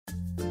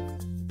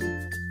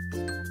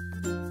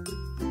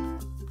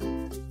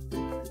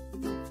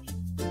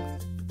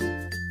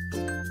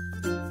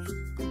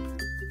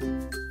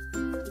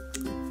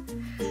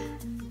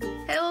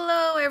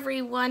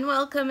everyone,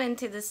 welcome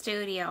into the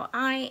studio.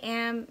 I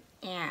am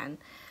Ann.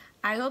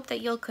 I hope that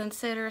you'll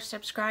consider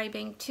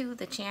subscribing to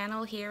the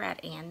channel here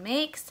at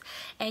Annmakes,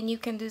 and you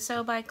can do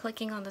so by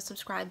clicking on the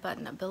subscribe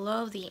button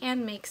below the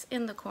Annmakes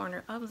in the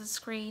corner of the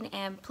screen,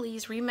 and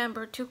please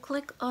remember to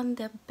click on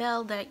the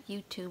bell that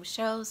YouTube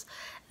shows.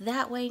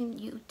 That way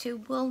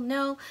YouTube will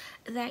know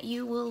that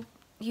you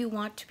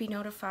want to be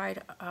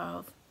notified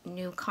of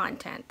new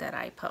content that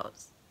I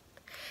post.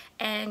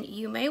 And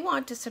you may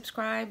want to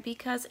subscribe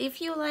because if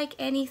you like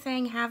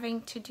anything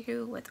having to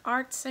do with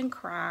arts and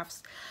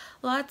crafts,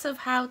 lots of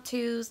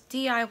how-tos,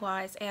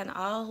 DIYs, and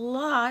a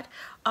lot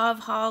of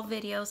haul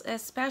videos,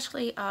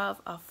 especially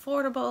of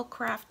affordable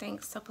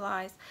crafting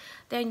supplies,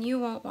 then you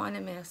won't want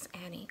to miss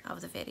any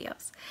of the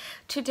videos.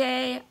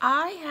 Today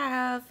I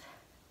have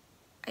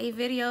a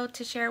video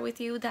to share with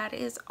you that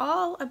is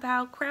all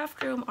about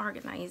craft room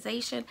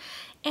organization,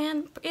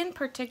 and in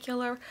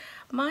particular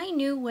my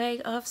new way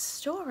of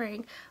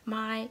storing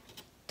my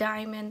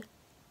diamond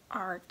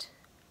art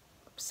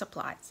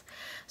supplies.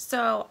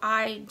 So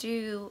I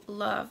do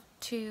love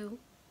to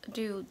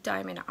do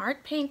diamond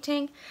art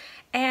painting,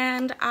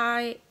 and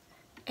I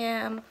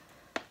am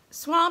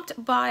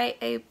swamped by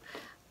a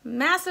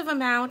massive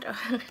amount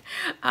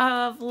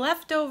of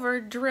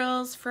leftover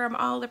drills from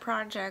all the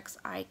projects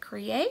I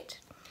create,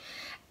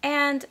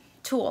 and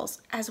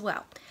tools as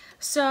well.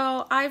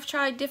 So I've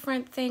tried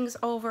different things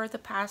over the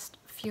past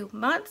few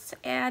months,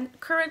 and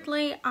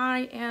currently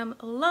I am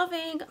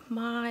loving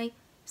my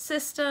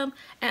system,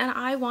 and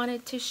I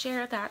wanted to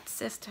share that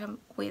system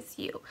with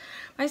you.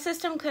 My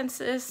system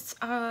consists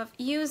of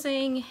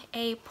using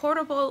a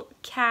portable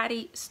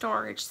caddy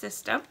storage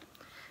system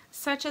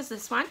such as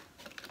this one.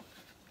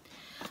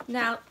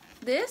 Now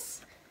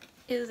this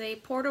is a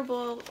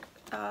portable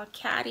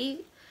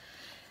caddy.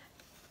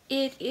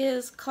 It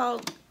is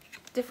called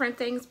different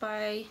things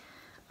by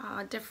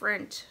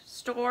different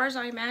stores,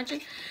 I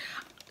imagine.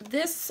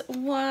 This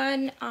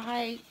one,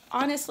 I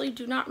honestly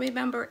do not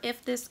remember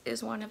if this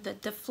is one of the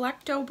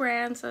Deflecto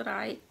brands that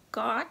I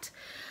got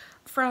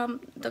from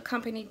the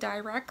company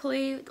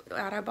directly,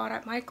 that I bought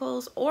at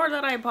Michael's, or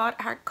that I bought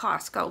at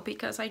Costco,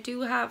 because I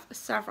do have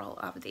several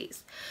of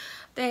these.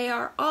 They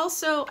are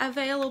also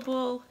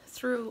available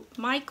through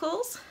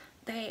Michael's.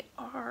 They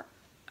are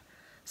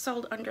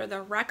sold under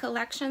the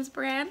Recollections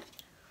brand,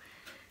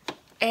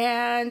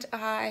 and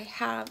I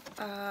have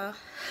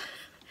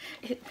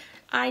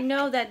I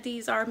know that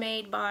these are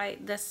made by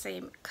the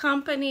same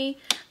company,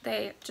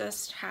 they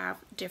just have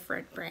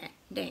different brand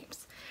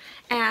names.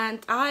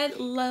 And I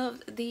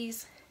love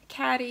these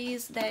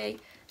caddies. They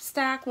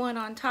stack one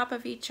on top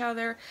of each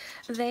other.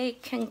 They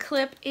can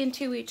clip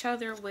into each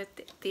other with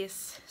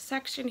this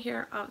section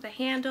here of the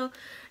handle.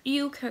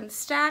 You can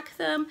stack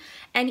them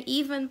and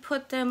even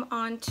put them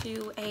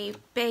onto a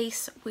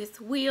base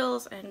with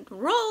wheels and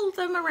roll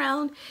them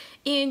around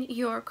in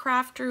your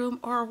craft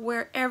room or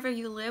wherever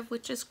you live,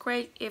 which is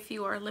great if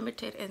you are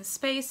limited in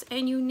space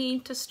and you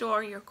need to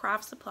store your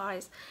craft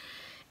supplies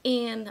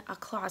in a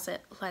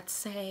closet, let's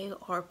say,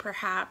 or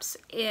perhaps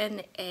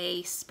in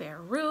a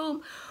spare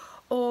room.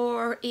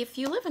 Or if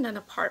you live in an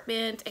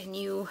apartment and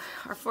you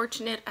are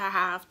fortunate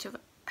enough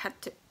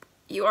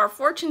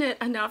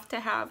to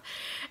have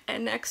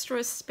an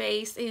extra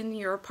space in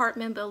your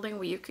apartment building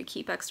where you could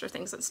keep extra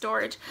things in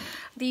storage,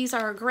 these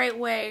are a great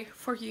way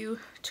for you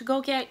to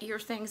go get your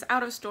things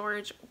out of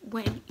storage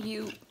when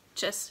you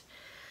just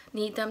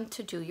need them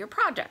to do your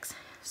projects.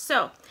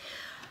 So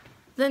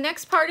the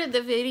next part of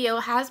the video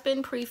has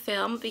been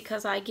pre-filmed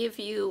because I give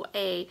you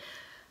a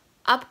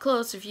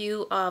up-close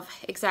view of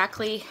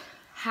exactly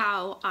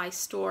how I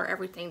store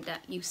everything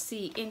that you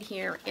see in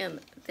here in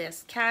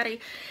this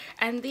caddy.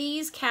 And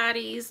these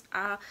caddies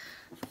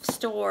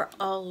store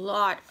a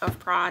lot of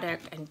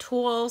product and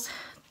tools.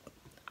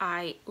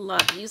 I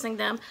love using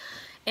them.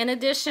 In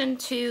addition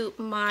to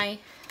my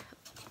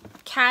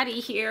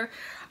caddy here,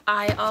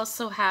 I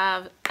also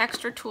have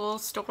extra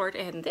tools stored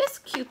in this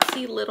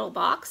cutesy little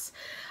box,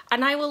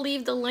 and I will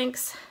leave the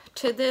links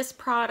to this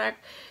product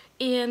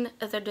in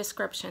the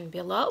description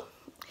below.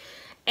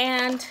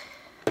 And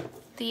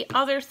the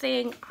other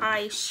thing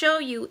I show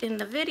you in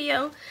the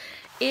video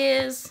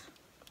is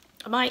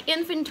my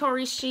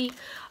inventory sheet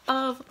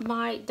of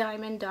my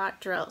diamond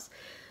dot drills.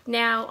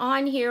 Now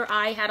on here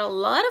I had a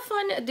lot of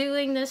fun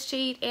doing this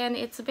sheet, and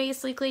it's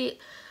basically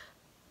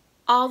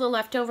all the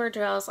leftover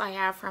drills I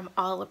have from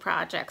all the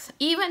projects.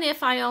 Even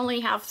if I only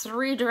have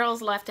 3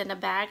 drills left in the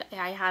bag,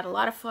 I had a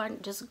lot of fun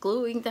just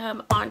gluing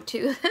them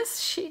onto this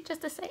sheet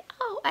just to say,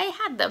 oh, I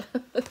had them.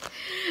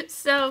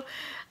 So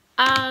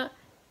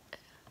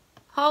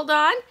hold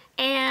on,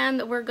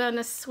 and we're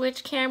gonna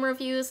switch camera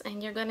views,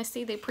 and you're gonna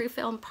see the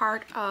pre-filmed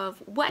part of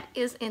what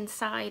is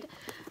inside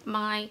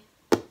my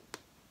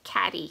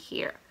caddy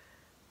here.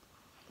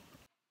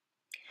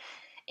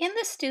 In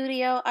the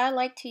studio, I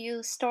like to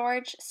use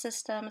storage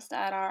systems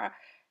that are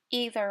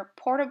either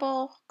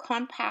portable,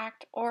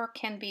 compact, or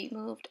can be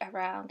moved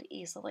around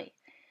easily.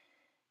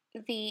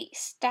 The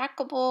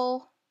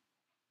stackable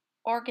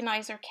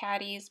organizer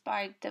caddies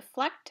by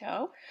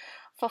Deflecto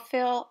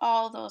fulfill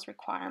all those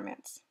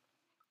requirements.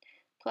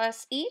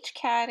 Plus, each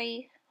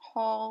caddy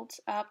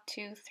holds up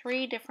to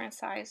 3 different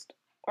sized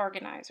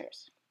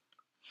organizers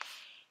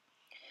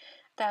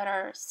that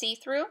are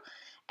see-through,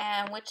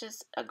 and which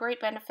is a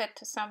great benefit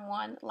to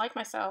someone like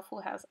myself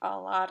who has a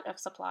lot of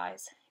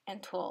supplies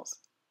and tools.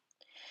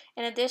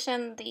 In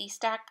addition, the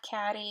stacked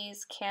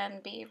caddies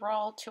can be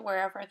rolled to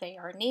wherever they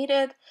are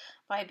needed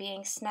by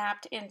being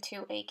snapped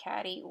into a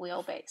caddy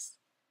wheelbase.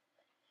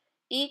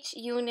 Each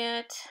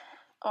unit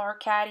or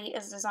caddy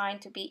is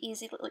designed to be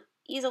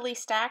easily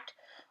stacked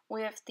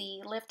with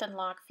the lift and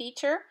lock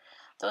feature.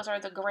 Those are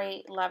the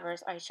gray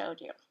levers I showed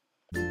you.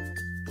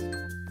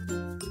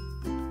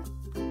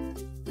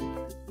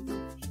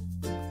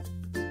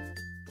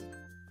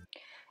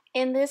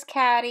 In this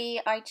caddy,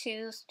 I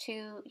choose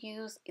to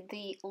use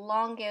the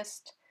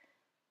longest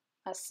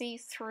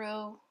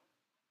see-through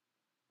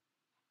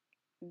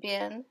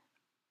bin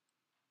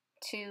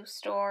to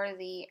store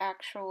the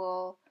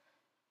actual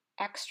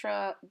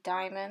extra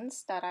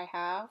diamonds that I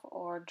have,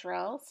 or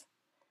drills.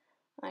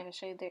 I can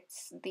show you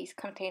these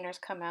containers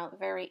come out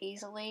very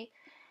easily,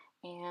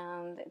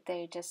 and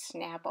they just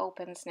snap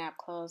open, snap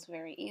close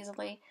very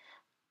easily.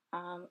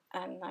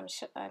 And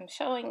I'm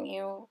showing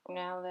you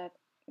now that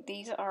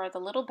these are the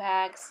little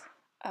bags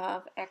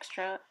of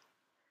extra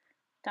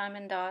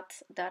diamond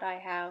dots that I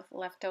have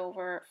left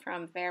over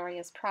from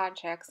various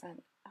projects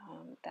and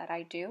that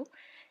I do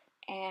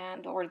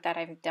or that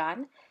I've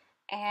done.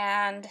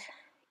 And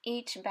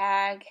each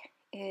bag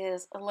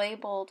is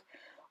labeled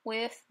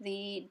with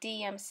the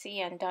DMC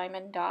and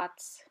diamond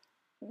dots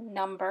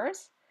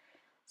numbers.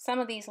 Some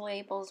of these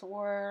labels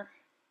were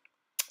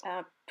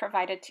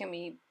provided to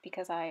me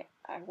because I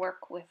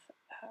work with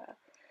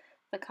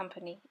the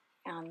company,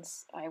 and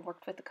I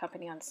worked with the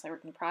company on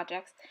certain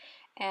projects,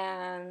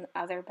 and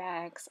other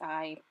bags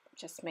I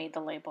just made the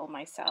label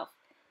myself.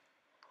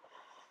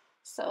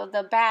 So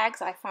the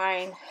bags I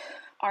find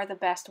are the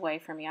best way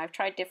for me. I've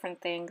tried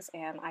different things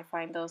and I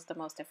find those the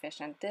most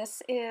efficient.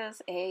 This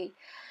is a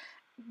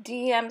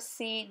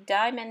DMC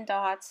diamond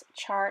dots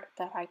chart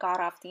that I got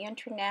off the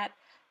internet,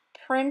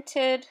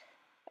 printed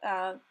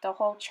the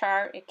whole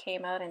chart. It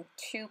came out in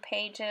 2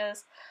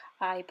 pages.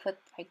 I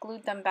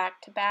glued them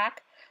back to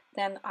back,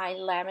 then I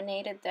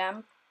laminated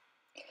them,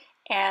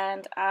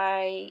 and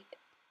I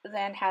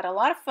then had a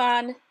lot of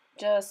fun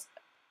just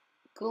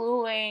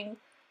gluing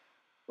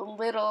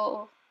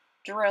little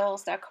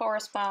drills that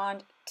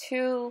correspond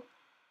to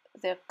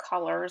the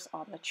colors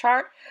on the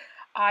chart.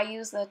 I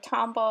use the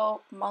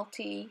Tombow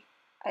multi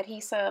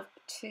adhesive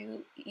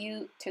to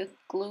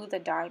glue the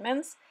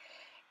diamonds.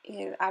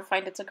 I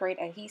find it's a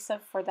great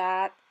adhesive for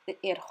that.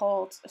 It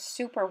holds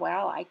super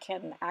well. I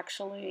can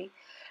actually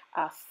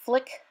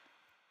flick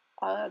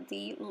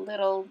the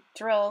little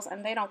drills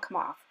and they don't come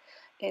off.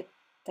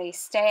 They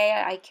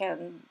stay. I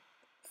can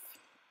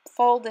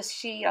fold this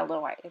sheet,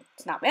 although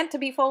it's not meant to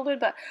be folded,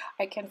 but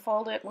I can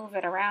fold it, move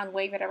it around,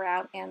 wave it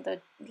around, and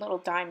the little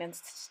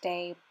diamonds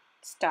stay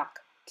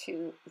stuck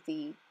to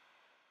the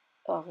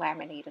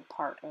laminated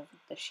part of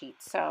the sheet.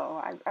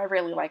 So I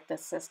really like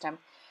this system.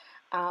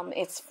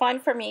 It's fun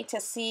for me to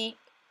see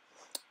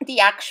the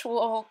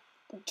actual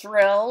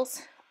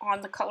drills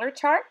on the color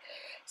chart.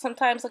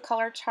 Sometimes the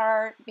color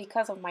chart,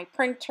 because of my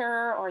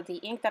printer or the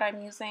ink that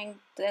I'm using,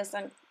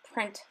 doesn't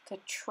print the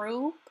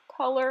true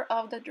color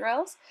of the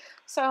drills.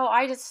 So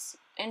I just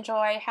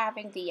enjoy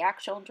having the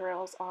actual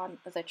drills on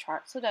the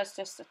chart. So that's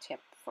just a tip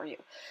for you.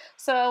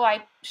 So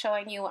I'm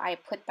showing you, I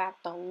put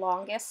back the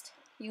longest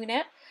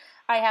unit.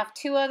 I have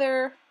 2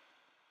 other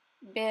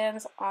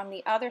bins on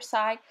the other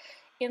side.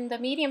 In the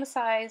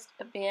medium-sized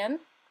bin,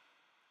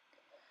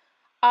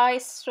 I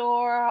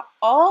store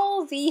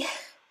all the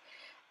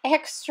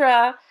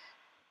extra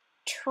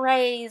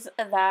trays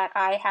that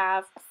I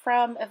have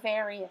from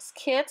various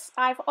kits.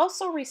 I've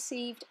also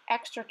received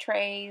extra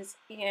trays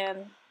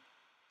in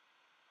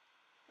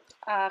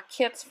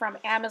kits from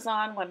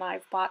Amazon when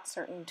I've bought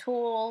certain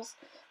tools.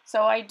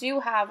 So I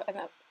do have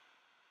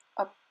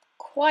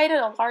quite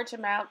a large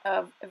amount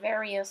of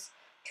various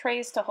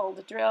trays to hold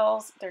the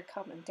drills. They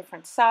come in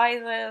different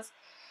sizes.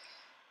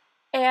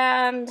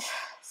 And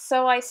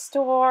so I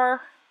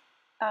store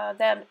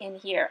them in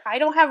here. I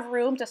don't have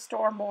room to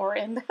store more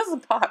in this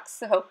box,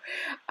 so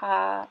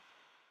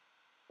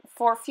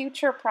for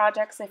future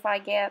projects, if I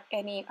get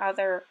any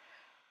other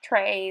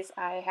trays,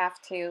 I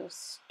have to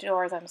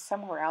store them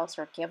somewhere else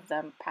or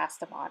pass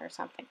them on or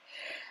something.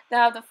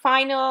 Now the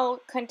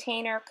final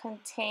container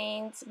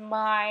contains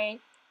what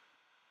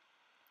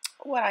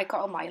I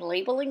call my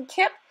labeling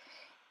kit.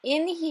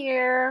 In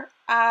here,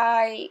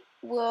 I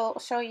will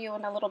show you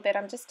in a little bit.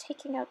 I'm just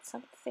taking out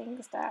some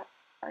things that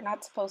are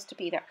not supposed to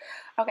be there.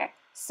 Okay,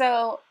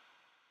 so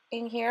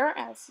in here,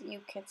 as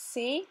you can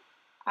see,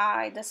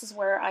 this is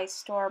where I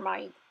store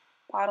my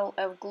bottle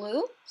of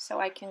glue, so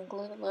I can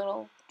glue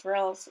little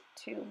drills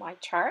to my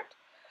chart.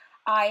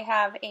 I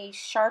have a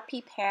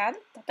Sharpie pen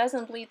that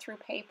doesn't bleed through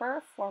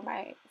paper for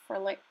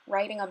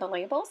writing on the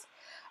labels.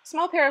 A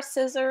small pair of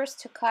scissors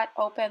to cut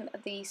open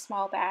the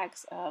small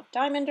bags of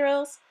diamond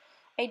drills,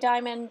 a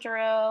diamond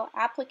drill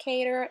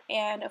applicator,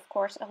 and of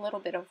course a little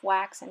bit of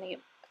wax and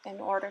in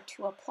order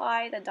to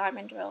apply the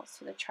diamond drills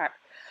to the chart.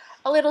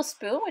 A little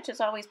spoon, which is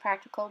always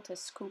practical to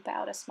scoop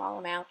out a small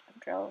amount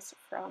of drills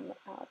from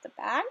the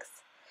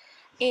bags.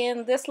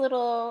 In this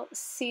little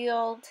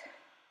sealed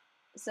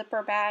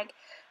zipper bag,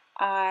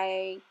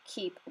 I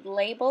keep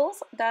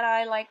labels that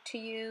I like to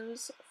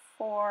use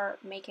for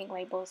making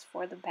labels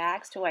for the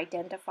bags to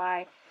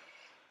identify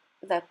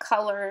the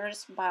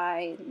colors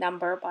by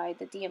number, by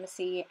the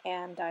DMC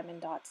and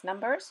Diamond Dots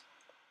numbers.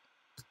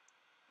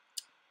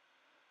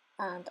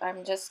 And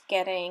I'm just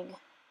getting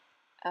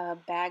a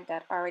bag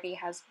that already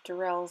has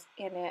drills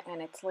in it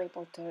and it's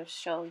labeled to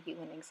show you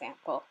an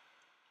example.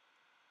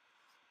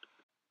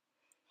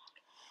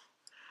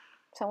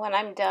 So when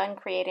I'm done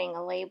creating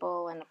a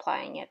label and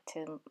applying it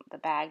to the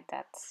bag,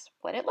 that's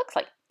what it looks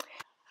like.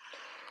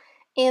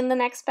 In the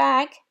next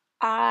bag,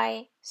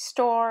 I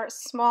store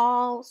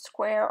small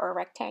square or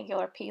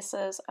rectangular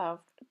pieces of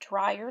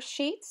dryer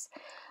sheets.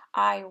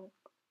 I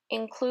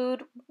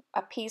include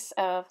a piece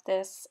of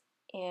this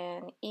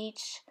in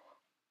each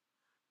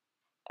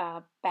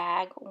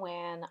bag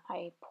when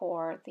I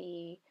pour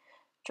the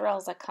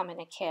drills that come in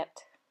a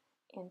kit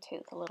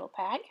into the little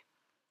bag.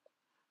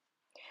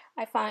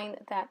 I find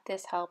that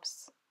this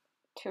helps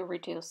to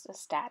reduce the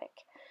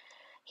static.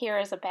 Here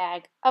is a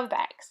bag of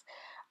bags.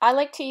 I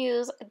like to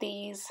use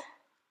these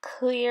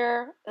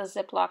clear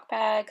Ziploc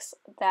bags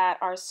that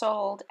are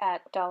sold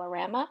at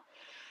Dollarama.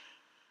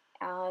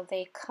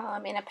 They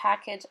come in a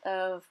package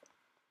of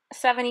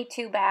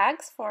 72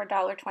 bags for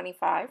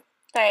 $1.25.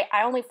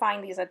 I only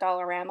find these at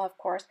Dollarama, of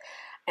course,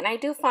 and I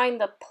do find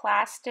the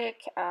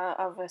plastic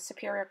of a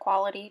superior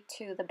quality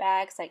to the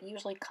bags that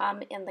usually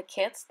come in the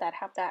kits that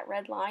have that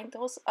red line.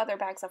 Those other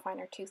bags I find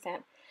are too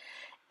thin.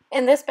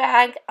 In this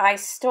bag, I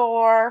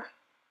store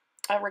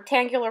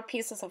rectangular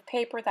pieces of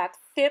paper that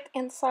fit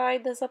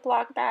inside the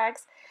Ziploc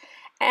bags,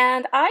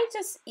 and I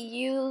just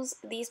use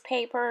these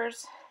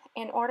papers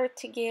in order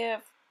to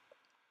give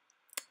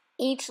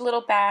each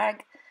little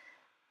bag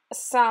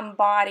some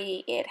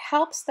body. It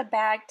helps the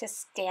bag to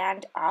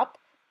stand up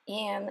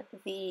in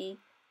the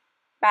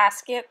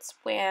baskets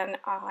when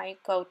I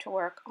go to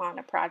work on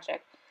a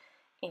project.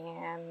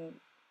 And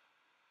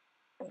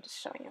I'm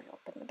just showing you, I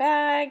open the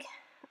bag,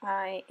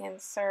 I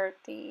insert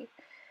the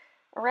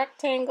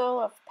rectangle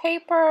of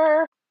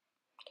paper.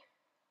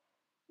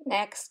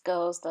 Next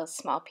goes the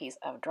small piece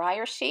of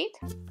dryer sheet.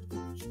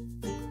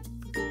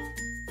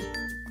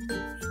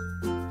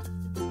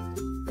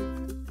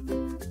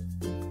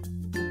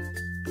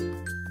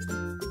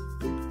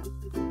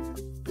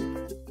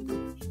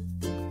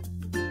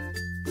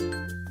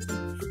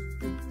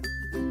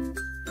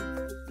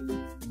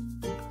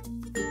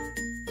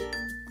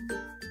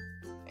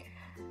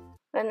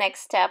 The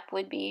next step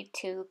would be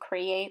to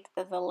create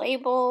the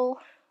label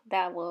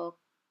that will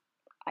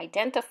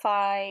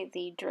identify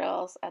the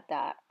drills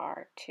that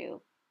are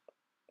to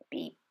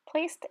be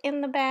placed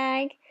in the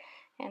bag.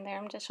 And there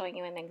I'm just showing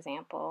you an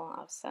example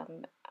of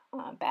some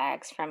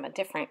bags from a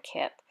different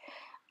kit.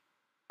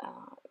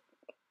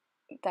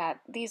 That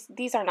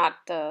these are not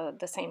the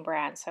same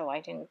brand, so I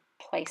didn't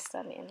place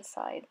them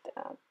inside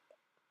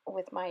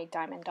with my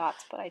diamond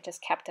dots, but I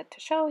just kept it to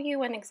show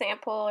you an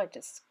example. I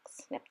just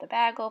snip the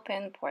bag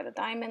open, pour the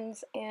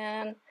diamonds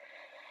in,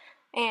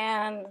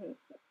 and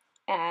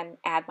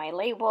add my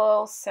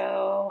label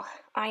so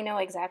I know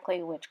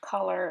exactly which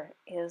color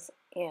is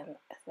in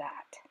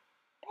that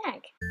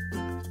bag.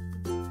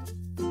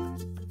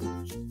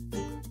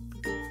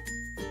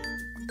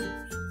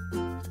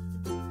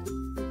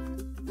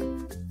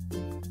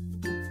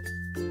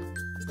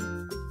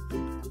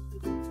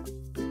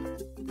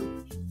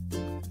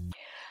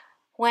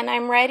 When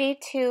I'm ready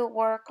to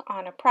work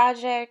on a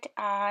project,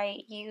 I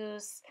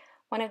use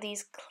one of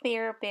these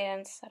clear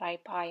bins that I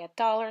buy at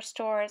dollar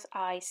stores.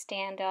 I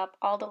stand up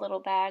all the little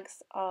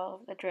bags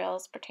of the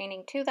drills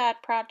pertaining to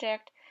that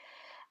project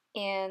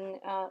in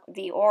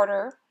the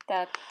order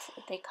that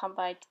they come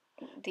by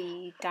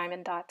the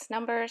diamond dots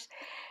numbers,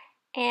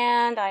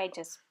 and I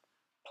just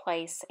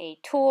place a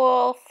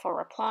tool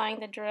for applying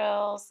the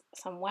drills,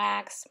 some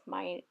wax,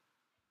 my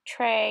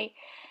tray,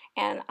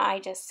 and I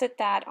just sit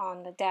that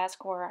on the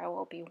desk where I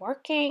will be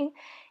working,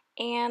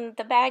 and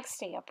the bags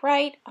stay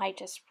upright. I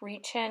just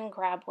reach in,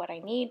 grab what I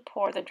need,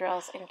 pour the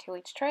drills into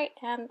each tray,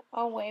 and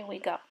away we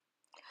go.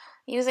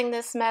 Using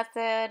this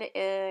method,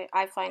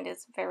 I find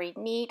it's very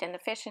neat and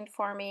efficient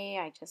for me.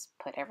 I just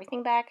put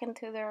everything back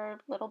into their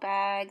little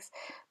bags,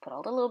 put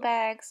all the little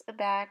bags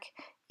back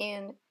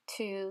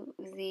into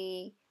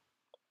the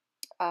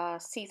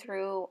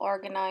see-through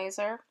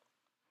organizer,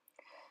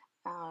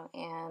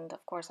 and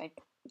of course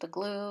the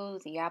glue,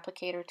 the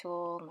applicator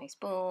tool, my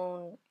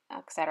spoon,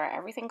 etc.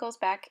 Everything goes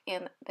back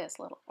in this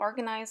little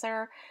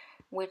organizer,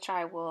 which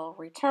I will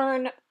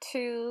return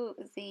to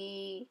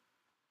the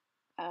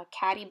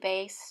caddy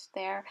base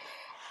there,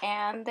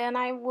 and then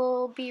I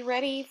will be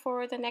ready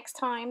for the next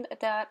time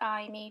that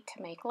I need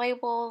to make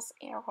labels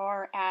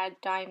or add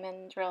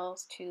diamond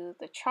drills to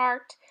the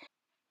chart.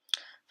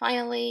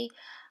 Finally,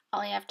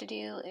 all I have to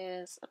do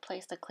is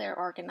place the clear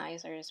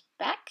organizers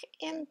back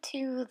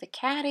into the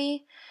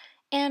caddy,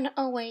 And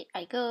away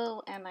I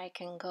go, and I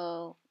can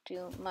go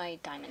do my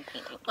diamond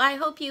painting. I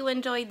hope you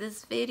enjoyed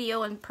this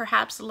video and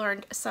perhaps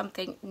learned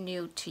something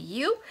new to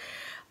you.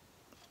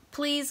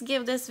 Please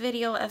give this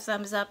video a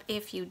thumbs up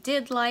if you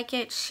did like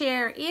it.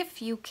 Share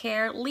if you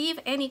care. Leave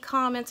any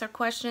comments or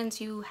questions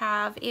you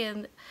have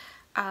in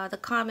the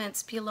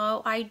comments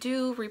below. I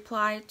do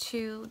reply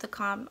to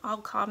the all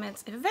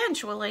comments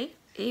eventually.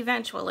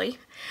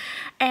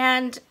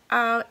 And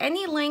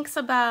any links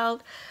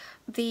about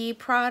the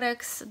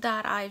products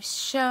that I've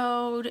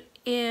showed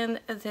in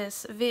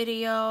this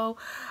video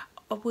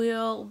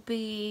will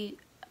be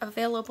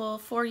available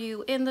for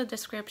you in the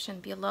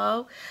description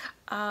below.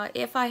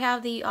 If I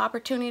have the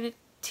opportunity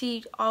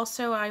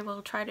also, I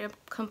will try to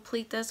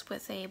complete this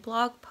with a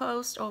blog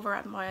post over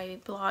at my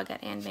blog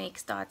at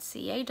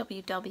annmakes.ca,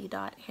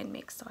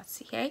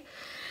 www.annmakes.ca.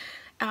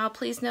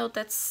 Please note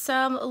that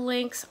some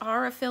links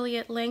are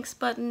affiliate links,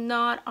 but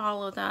not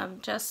all of them,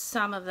 just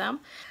some of them.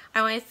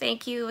 I want to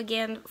thank you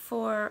again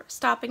for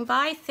stopping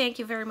by. Thank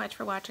you very much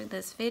for watching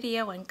this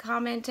video and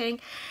commenting.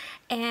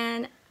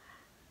 And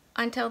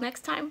until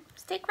next time,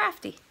 stay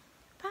crafty.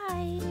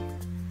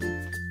 Bye.